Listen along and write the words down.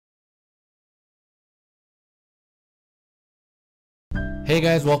Hey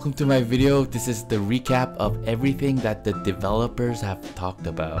guys, welcome to my video. This is the recap of everything that the developers have talked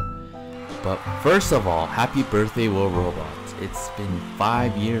about. But first of all, happy birthday War Robots. It's been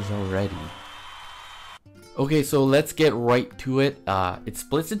 5 years already. Okay, so let's get right to it. It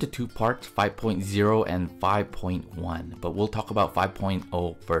splits into two parts, 5.0 and 5.1, but we'll talk about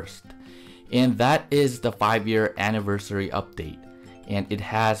 5.0 first. And that is the 5-year anniversary update. And it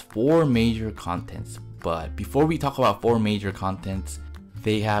has 4 major contents. But before we talk about 4 major contents,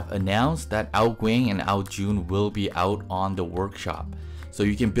 they have announced that Ao Guang and Ao Jun will be out on the workshop. So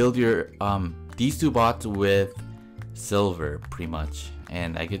you can build your these two bots with silver pretty much.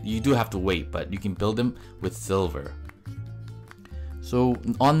 And I guess you do have to wait, but you can build them with silver. So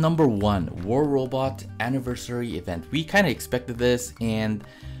on number 1, War Robot anniversary event. We kind of expected this, and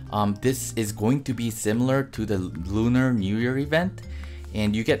this is going to be similar to the Lunar New Year event.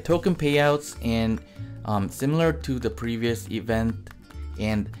 And you get token payouts and similar to the previous event.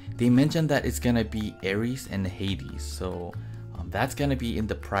 And they mentioned that it's gonna be Ares and Hades, so that's gonna be in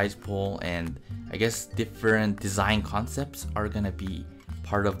the prize pool, and I guess different design concepts are gonna be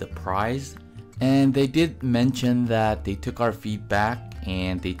part of the prize. And they did mention that they took our feedback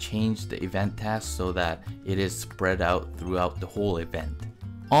and they changed the event task so that it is spread out throughout the whole event.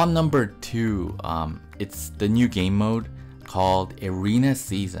 On number 2, it's the new game mode called Arena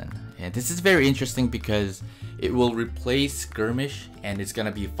Season, and this is very interesting because it will replace Skirmish, and it's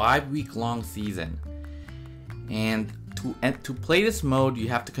gonna be a 5-week-long season. And to play this mode, you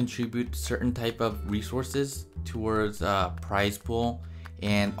have to contribute certain type of resources towards prize pool,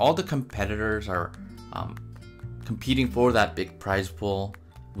 and all the competitors are competing for that big prize pool,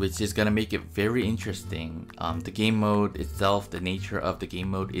 which is gonna make it very interesting. The game mode itself, the nature of the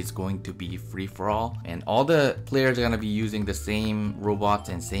game mode is going to be free for all, and all the players are gonna be using the same robots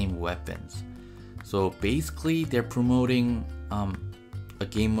and same weapons. So basically they're promoting a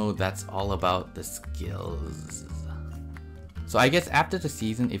game mode that's all about the skills. So I guess after the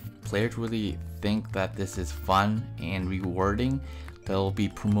season, if players really think that this is fun and rewarding, they'll be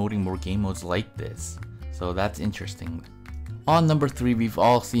promoting more game modes like this. So that's interesting. On number 3, we've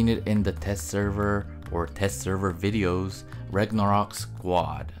all seen it in the test server or test server videos, Ragnarok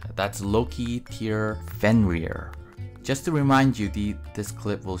Squad. That's Loki, Tyr, Fenrir. Just to remind you, this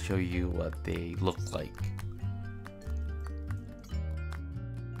clip will show you what they look like.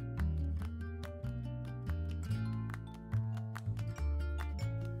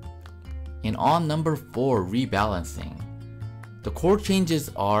 And on number 4, rebalancing. The core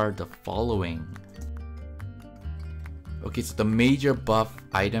changes are the following. Okay, so the major buff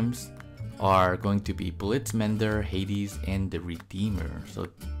items are going to be Blitzmender, Hades, and the Redeemer. So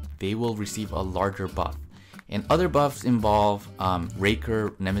they will receive a larger buff. And other buffs involve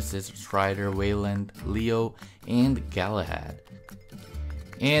Raker, Nemesis, Strider, Wayland, Leo, and Galahad.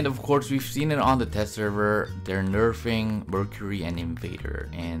 And of course, we've seen it on the test server. They're nerfing Mercury and Invader,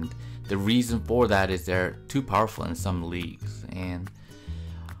 and the reason for that is they're too powerful in some leagues. And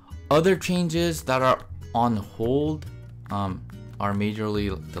other changes that are on hold are majorly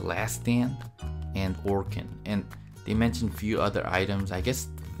the Last Stand and Orkin. And they mentioned a few other items. I guess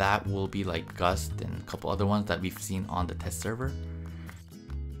that will be like Gust and a couple other ones that we've seen on the test server.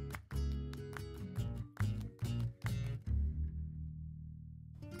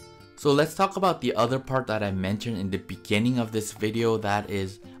 So let's talk about the other part that I mentioned in the beginning of this video, that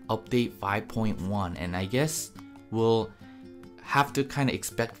is update 5.1, and I guess we'll have to kind of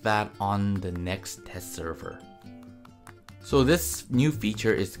expect that on the next test server. So this new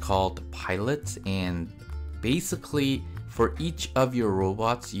feature is called Pilots, and basically for each of your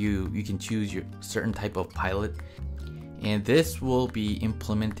robots, you can choose your certain type of pilot, and this will be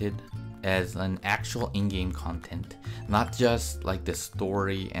implemented as an actual in-game content, not just like the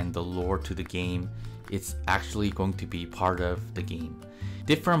story and the lore to the game. It's actually going to be part of the game.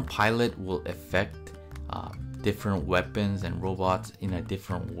 Different pilot will affect different weapons and robots in a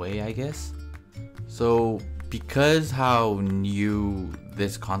different way, I guess. So because how new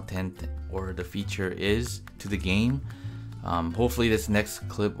this content or the feature is to the game, hopefully this next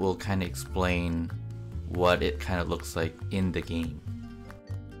clip will kind of explain what it kind of looks like in the game.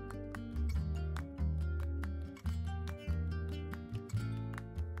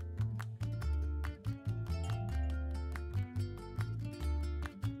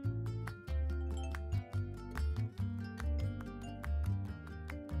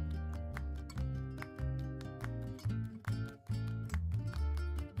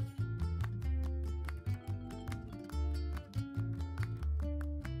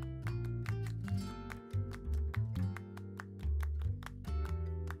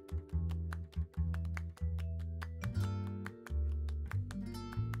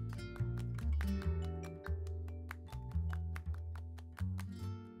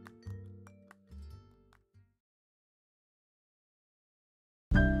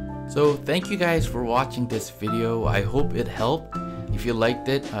 So thank you guys for watching this video. I hope it helped. If you liked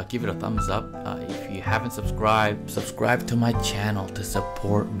it, give it a thumbs up. If you haven't subscribed, subscribe to my channel to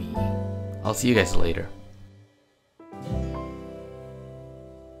support me. I'll see you guys later.